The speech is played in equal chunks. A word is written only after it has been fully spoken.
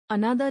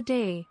Another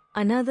day,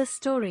 another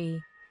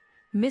story.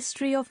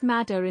 Mystery of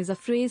matter is a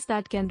phrase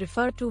that can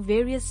refer to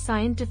various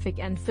scientific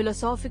and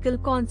philosophical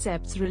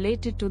concepts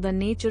related to the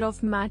nature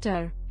of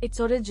matter, its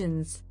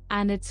origins,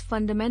 and its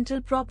fundamental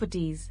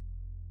properties.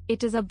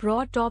 It is a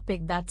broad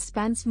topic that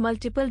spans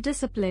multiple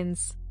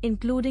disciplines,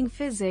 including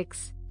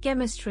physics,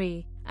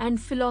 chemistry, and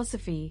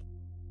philosophy.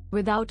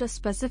 Without a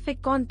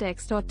specific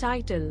context or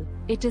title,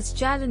 it is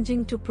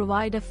challenging to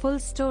provide a full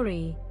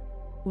story.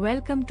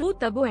 Welcome to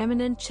the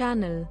Eminent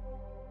channel.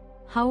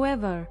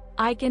 However,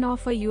 I can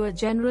offer you a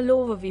general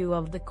overview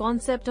of the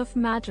concept of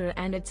matter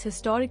and its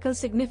historical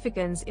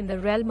significance in the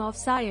realm of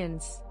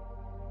science.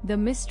 The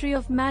mystery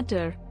of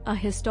matter, a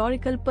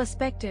historical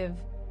perspective.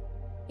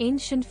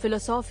 Ancient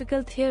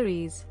philosophical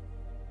theories.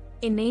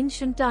 In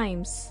ancient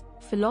times,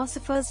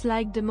 philosophers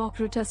like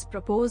Democritus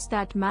proposed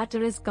that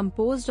matter is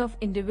composed of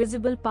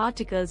indivisible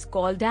particles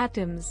called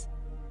atoms.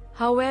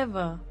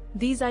 However,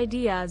 these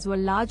ideas were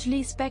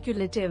largely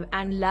speculative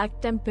and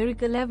lacked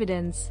empirical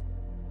evidence.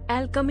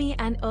 Alchemy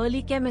and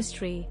early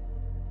chemistry.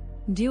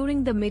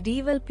 During the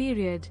medieval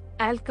period,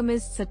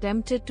 alchemists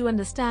attempted to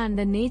understand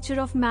the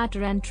nature of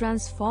matter and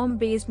transform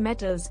base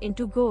metals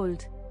into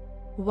gold.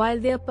 While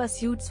their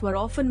pursuits were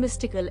often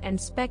mystical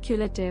and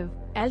speculative,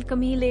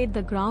 alchemy laid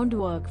the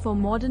groundwork for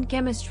modern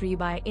chemistry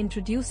by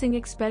introducing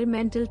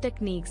experimental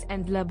techniques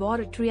and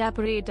laboratory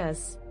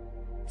apparatus.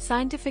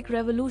 Scientific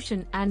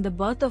revolution and the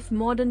birth of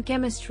modern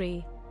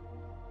chemistry.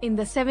 In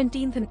the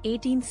 17th and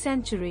 18th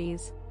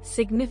centuries,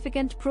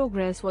 significant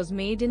progress was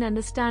made in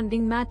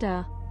understanding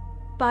matter.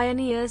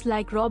 Pioneers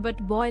like Robert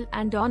Boyle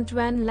and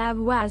Antoine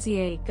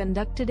Lavoisier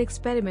conducted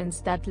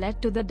experiments that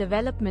led to the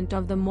development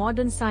of the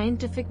modern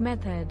scientific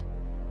method.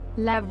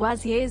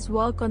 Lavoisier's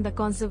work on the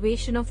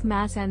conservation of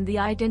mass and the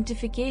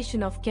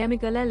identification of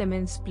chemical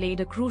elements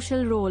played a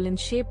crucial role in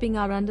shaping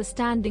our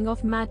understanding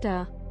of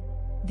matter.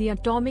 The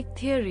atomic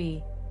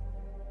theory.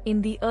 In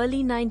the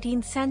early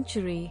 19th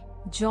century,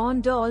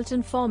 John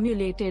Dalton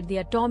formulated the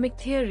atomic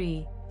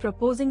theory,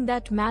 proposing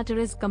that matter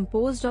is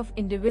composed of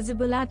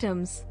indivisible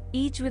atoms,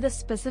 each with a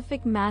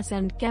specific mass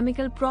and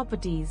chemical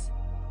properties.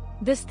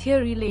 This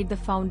theory laid the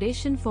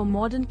foundation for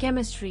modern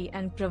chemistry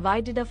and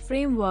provided a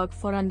framework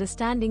for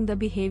understanding the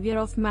behavior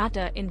of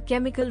matter in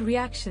chemical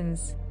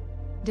reactions.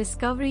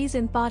 Discoveries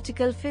in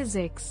particle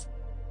physics.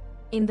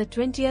 In the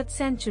 20th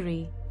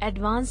century,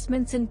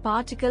 advancements in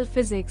particle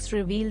physics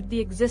revealed the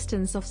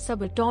existence of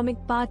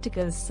subatomic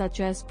particles such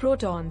as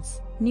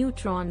protons,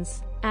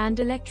 neutrons, and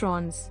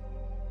electrons.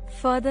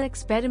 Further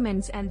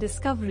experiments and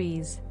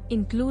discoveries,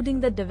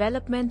 including the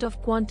development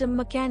of quantum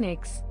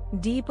mechanics,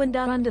 deepened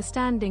our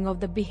understanding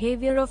of the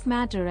behavior of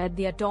matter at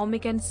the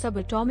atomic and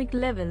subatomic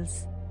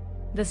levels.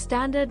 The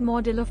Standard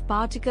Model of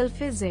particle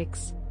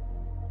physics.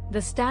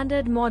 The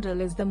Standard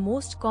Model is the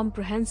most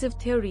comprehensive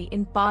theory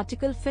in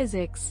particle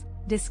physics,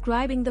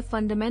 describing the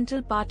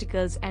fundamental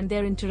particles and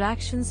their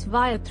interactions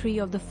via three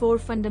of the four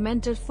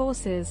fundamental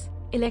forces: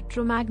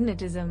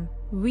 electromagnetism,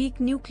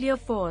 weak nuclear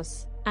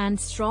force, and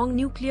strong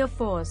nuclear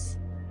force.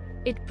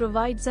 It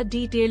provides a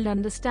detailed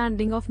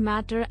understanding of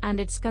matter and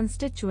its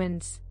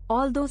constituents,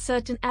 although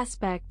certain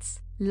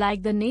aspects,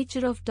 like the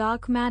nature of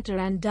dark matter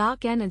and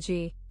dark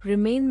energy,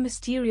 remain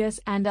mysterious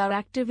and are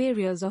active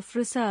areas of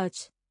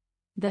research.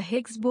 The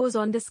Higgs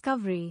boson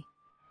discovery.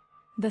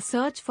 The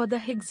search for the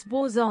Higgs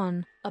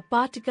boson, a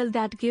particle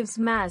that gives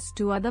mass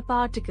to other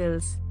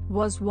particles,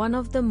 was one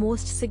of the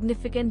most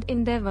significant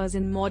endeavors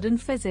in modern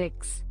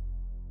physics.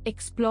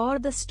 Explore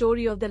the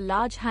story of the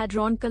Large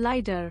Hadron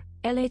Collider,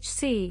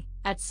 LHC,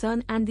 at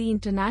CERN and the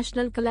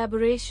international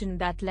collaboration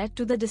that led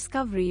to the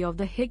discovery of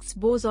the Higgs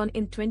boson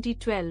in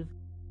 2012.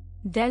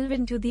 Delve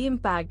into the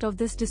impact of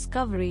this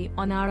discovery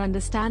on our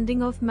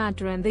understanding of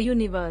matter and the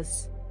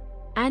universe.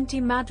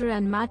 Antimatter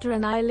and matter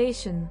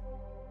annihilation.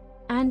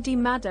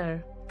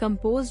 Antimatter,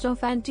 composed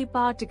of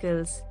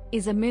antiparticles,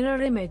 is a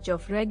mirror image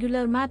of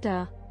regular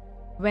matter.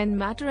 When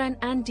matter and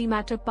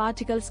antimatter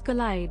particles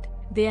collide,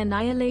 they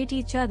annihilate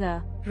each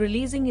other,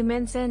 releasing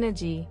immense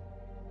energy.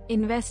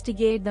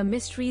 Investigate the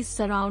mysteries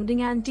surrounding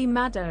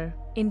antimatter,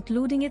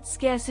 including its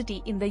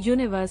scarcity in the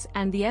universe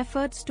and the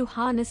efforts to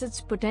harness its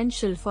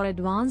potential for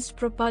advanced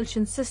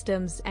propulsion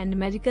systems and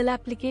medical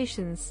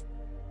applications.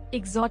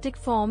 Exotic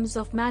forms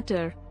of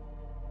matter.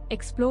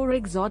 Explore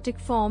exotic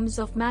forms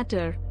of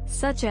matter,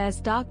 such as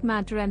dark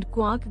matter and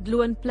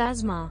quark-gluon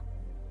plasma.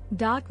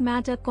 Dark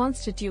matter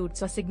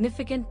constitutes a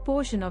significant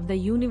portion of the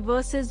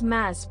universe's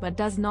mass but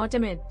does not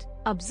emit,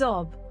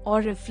 absorb,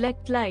 or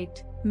reflect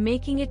light,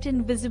 making it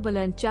invisible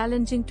and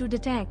challenging to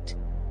detect.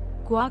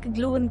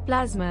 Quark-gluon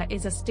plasma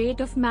is a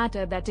state of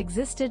matter that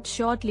existed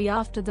shortly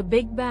after the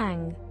Big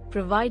Bang,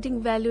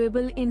 providing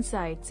valuable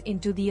insights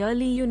into the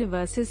early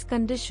universe's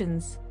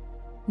conditions.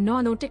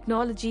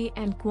 Nanotechnology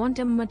and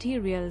quantum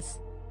materials.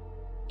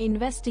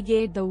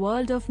 Investigate the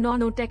world of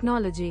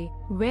nanotechnology,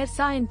 where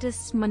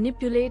scientists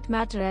manipulate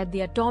matter at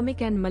the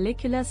atomic and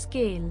molecular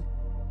scale.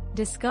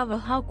 Discover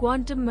how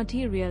quantum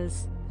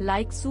materials,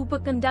 like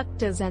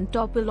superconductors and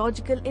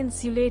topological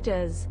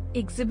insulators,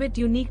 exhibit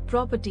unique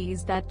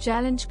properties that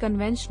challenge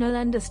conventional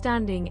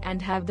understanding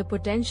and have the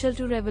potential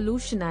to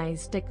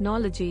revolutionize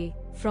technology,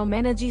 from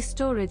energy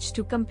storage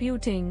to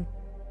computing.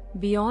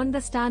 Beyond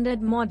the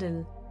Standard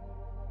Model.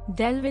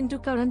 Delve into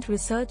current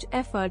research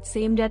efforts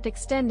aimed at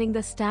extending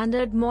the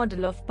Standard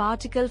Model of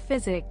particle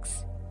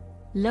physics.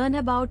 Learn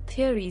about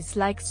theories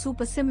like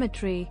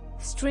supersymmetry,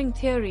 string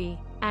theory,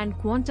 and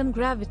quantum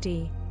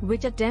gravity,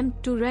 which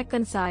attempt to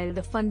reconcile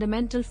the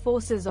fundamental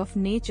forces of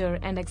nature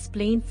and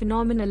explain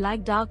phenomena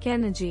like dark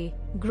energy,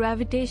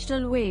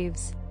 gravitational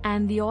waves,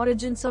 and the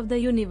origins of the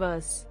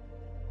universe.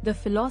 The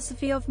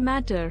philosophy of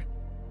matter.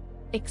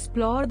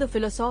 Explore the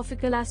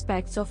philosophical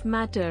aspects of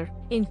matter,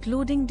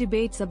 including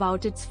debates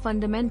about its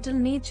fundamental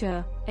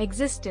nature,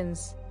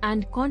 existence,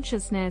 and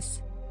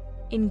consciousness.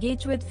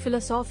 Engage with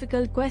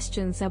philosophical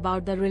questions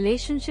about the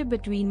relationship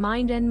between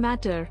mind and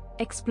matter,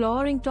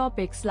 exploring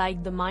topics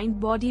like the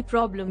mind-body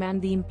problem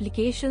and the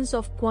implications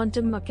of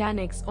quantum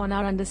mechanics on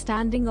our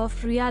understanding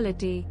of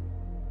reality.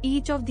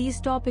 Each of these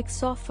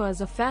topics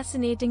offers a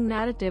fascinating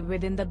narrative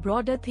within the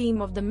broader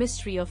theme of the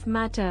mystery of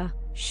matter,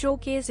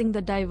 showcasing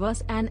the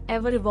diverse and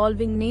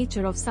ever-evolving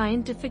nature of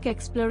scientific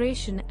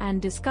exploration and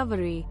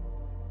discovery.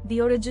 The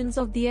origins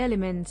of the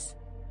elements.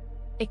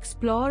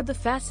 Explore the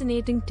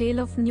fascinating tale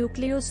of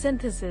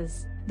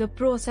nucleosynthesis, the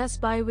process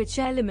by which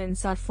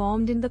elements are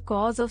formed in the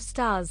cores of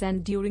stars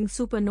and during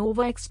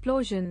supernova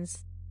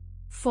explosions.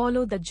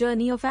 Follow the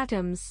journey of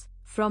atoms,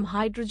 from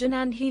hydrogen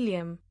and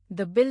helium,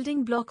 the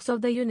building blocks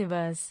of the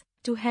universe,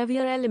 to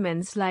heavier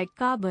elements like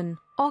carbon,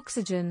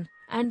 oxygen,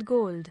 and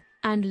gold,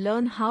 and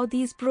learn how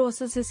these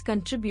processes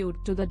contribute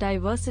to the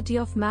diversity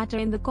of matter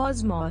in the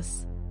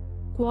cosmos.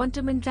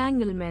 Quantum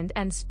entanglement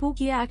and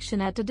spooky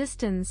action at a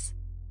distance.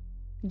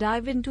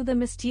 Dive into the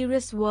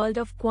mysterious world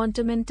of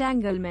quantum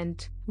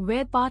entanglement,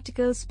 where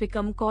particles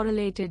become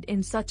correlated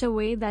in such a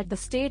way that the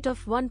state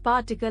of one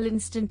particle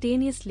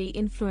instantaneously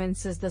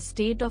influences the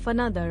state of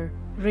another,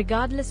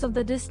 regardless of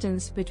the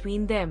distance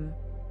between them.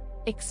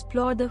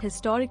 Explore the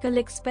historical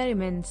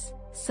experiments,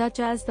 such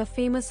as the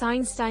famous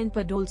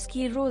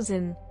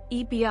Einstein-Podolsky-Rosen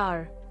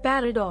 (EPR)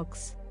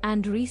 paradox,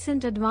 and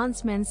recent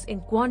advancements in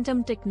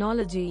quantum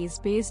technologies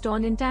based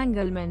on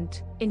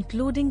entanglement,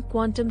 including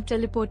quantum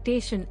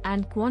teleportation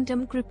and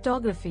quantum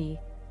cryptography.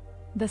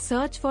 The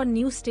search for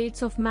new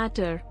states of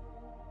matter.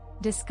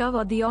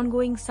 Discover the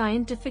ongoing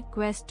scientific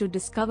quest to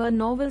discover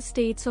novel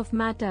states of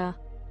matter.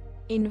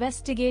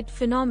 Investigate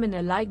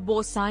phenomena like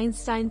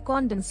Bose-Einstein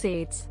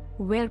condensates,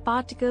 where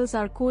particles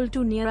are cooled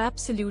to near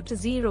absolute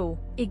zero,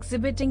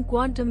 exhibiting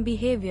quantum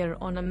behavior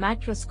on a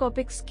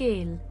macroscopic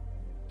scale.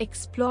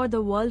 Explore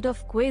the world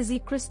of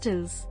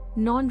quasi-crystals,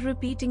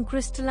 non-repeating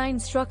crystalline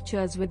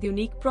structures with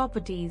unique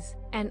properties,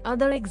 and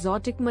other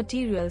exotic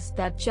materials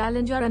that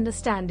challenge our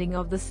understanding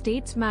of the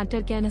states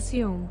matter can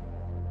assume.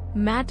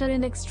 Matter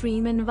in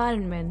extreme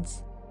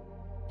environments.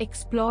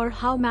 Explore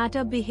how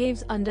matter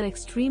behaves under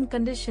extreme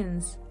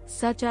conditions,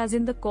 such as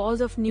in the cores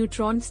of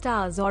neutron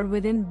stars or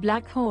within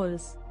black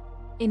holes.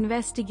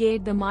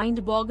 Investigate the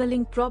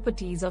mind-boggling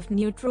properties of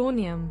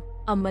neutronium,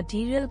 a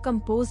material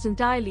composed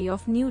entirely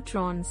of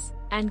neutrons,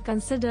 and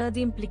consider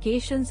the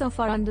implications of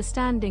our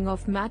understanding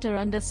of matter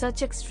under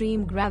such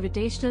extreme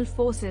gravitational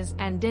forces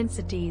and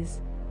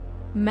densities.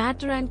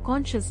 Matter and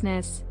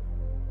consciousness.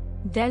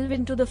 Delve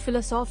into the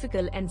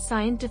philosophical and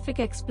scientific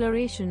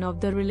exploration of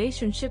the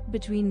relationship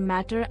between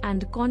matter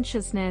and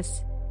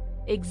consciousness.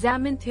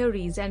 Examine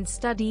theories and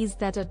studies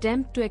that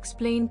attempt to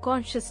explain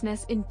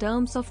consciousness in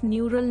terms of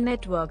neural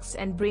networks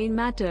and brain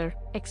matter,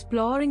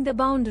 exploring the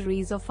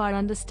boundaries of our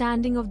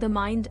understanding of the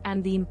mind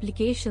and the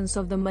implications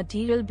of the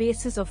material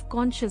basis of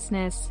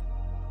consciousness.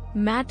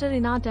 Matter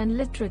in art and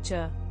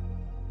literature.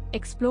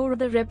 Explore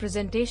the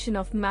representation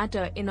of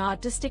matter in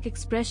artistic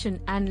expression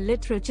and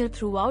literature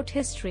throughout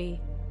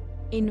history.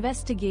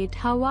 Investigate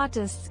how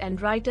artists and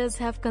writers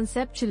have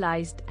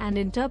conceptualized and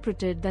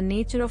interpreted the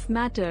nature of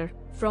matter,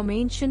 from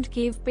ancient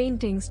cave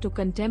paintings to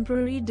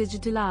contemporary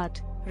digital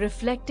art,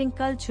 reflecting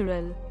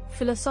cultural,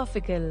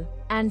 philosophical,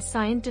 and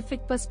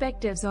scientific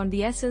perspectives on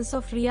the essence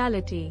of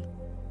reality.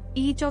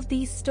 Each of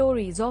these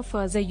stories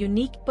offers a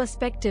unique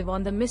perspective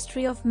on the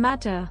mystery of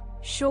matter,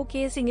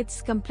 showcasing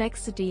its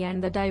complexity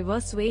and the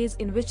diverse ways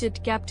in which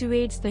it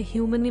captivates the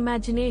human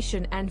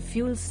imagination and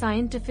fuels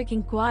scientific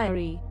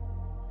inquiry.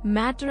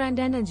 Matter and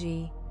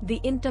energy, the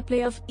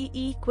interplay of E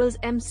equals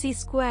mc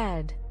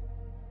squared.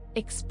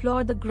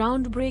 Explore the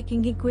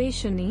groundbreaking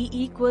equation E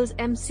equals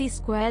mc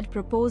squared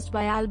proposed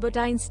by Albert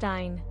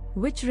Einstein,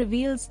 which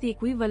reveals the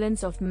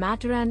equivalence of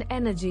matter and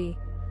energy.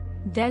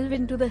 Delve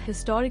into the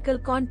historical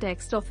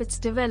context of its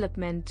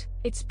development,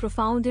 its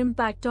profound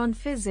impact on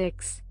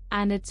physics,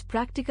 and its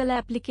practical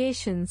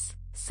applications,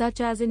 such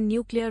as in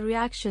nuclear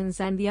reactions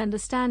and the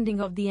understanding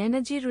of the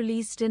energy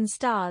released in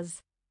stars.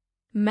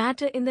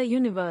 Matter in the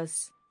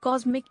universe,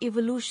 cosmic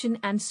evolution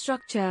and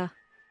structure.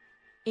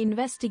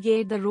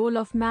 Investigate the role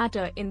of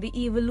matter in the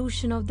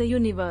evolution of the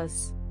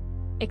universe.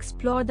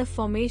 Explore the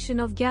formation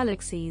of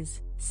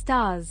galaxies,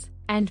 stars,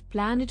 and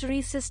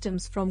planetary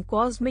systems from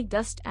cosmic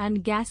dust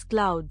and gas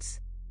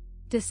clouds.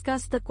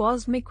 Discuss the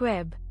cosmic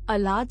web, a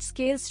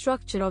large-scale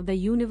structure of the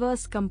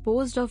universe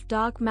composed of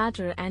dark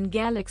matter and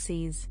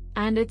galaxies,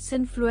 and its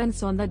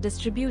influence on the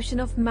distribution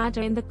of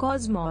matter in the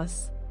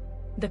cosmos.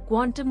 The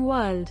quantum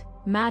world,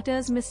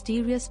 matter's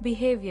mysterious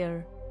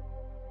behavior.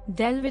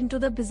 Delve into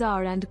the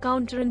bizarre and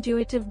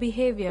counterintuitive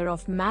behavior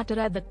of matter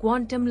at the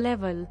quantum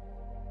level.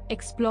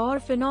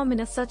 Explore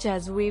phenomena such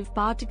as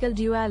wave-particle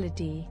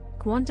duality,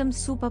 quantum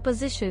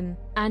superposition,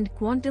 and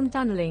quantum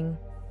tunneling.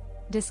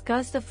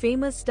 Discuss the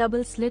famous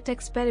double-slit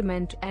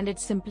experiment and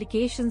its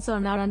implications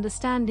on our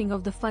understanding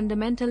of the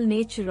fundamental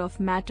nature of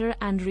matter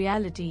and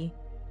reality.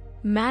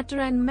 Matter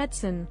and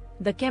medicine,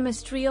 the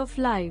chemistry of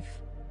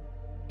life.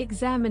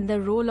 Examine the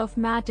role of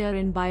matter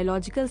in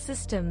biological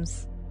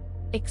systems.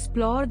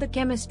 Explore the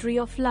chemistry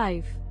of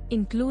life,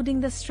 including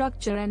the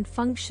structure and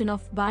function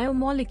of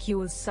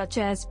biomolecules such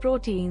as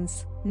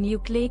proteins,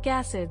 nucleic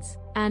acids,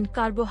 and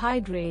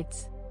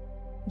carbohydrates.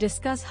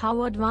 Discuss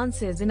how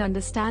advances in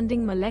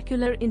understanding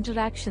molecular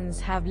interactions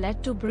have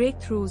led to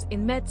breakthroughs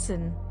in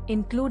medicine,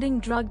 including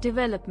drug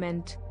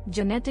development,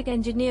 genetic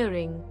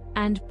engineering,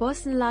 and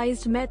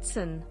personalized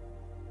medicine.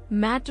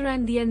 Matter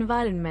and the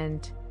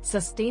environment,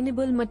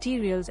 sustainable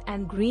materials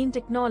and green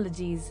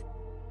technologies.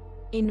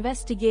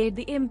 Investigate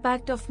the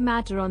impact of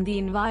matter on the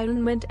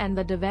environment and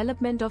the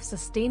development of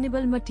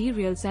sustainable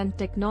materials and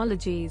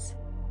technologies.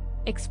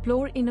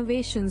 Explore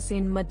innovations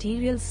in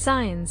materials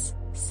science,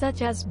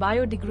 such as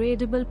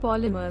biodegradable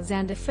polymers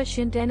and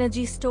efficient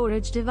energy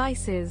storage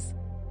devices.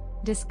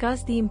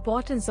 Discuss the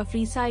importance of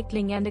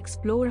recycling and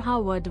explore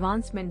how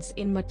advancements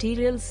in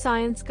materials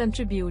science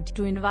contribute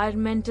to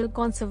environmental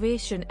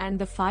conservation and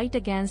the fight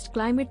against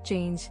climate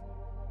change.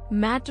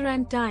 Matter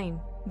and time,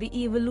 the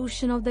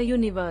evolution of the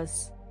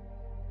universe.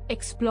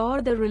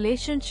 Explore the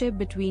relationship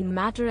between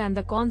matter and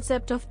the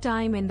concept of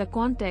time in the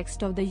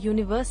context of the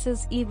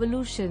universe's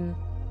evolution.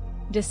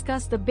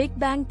 Discuss the Big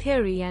Bang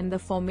Theory and the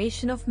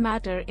formation of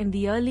matter in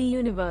the early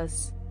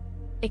universe.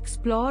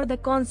 Explore the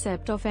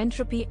concept of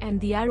entropy and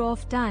the arrow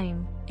of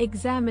time,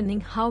 examining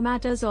how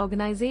matter's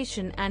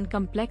organization and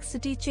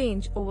complexity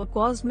change over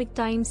cosmic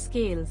time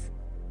scales.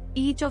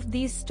 Each of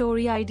these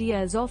story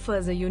ideas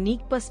offers a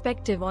unique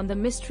perspective on the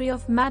mystery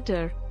of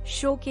matter,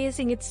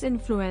 showcasing its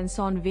influence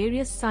on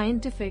various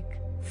scientific,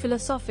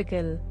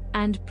 philosophical,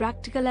 and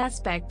practical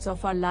aspects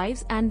of our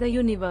lives and the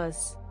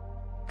universe.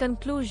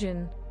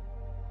 Conclusion.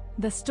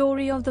 The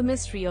story of the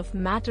mystery of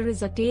matter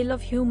is a tale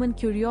of human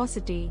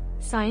curiosity,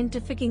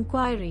 scientific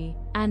inquiry,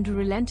 and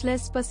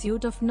relentless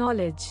pursuit of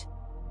knowledge.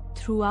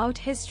 Throughout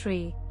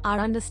history, our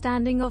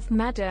understanding of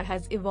matter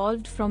has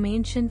evolved from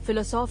ancient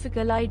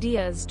philosophical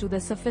ideas to the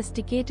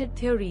sophisticated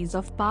theories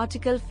of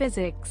particle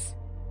physics.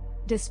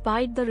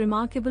 Despite the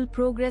remarkable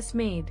progress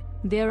made,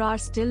 there are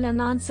still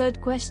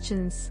unanswered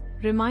questions,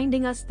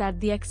 reminding us that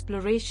the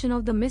exploration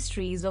of the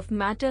mysteries of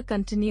matter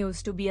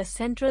continues to be a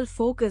central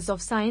focus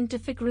of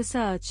scientific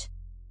research.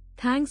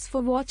 Thanks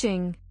for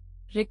watching.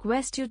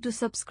 Request you to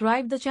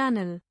subscribe the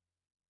channel.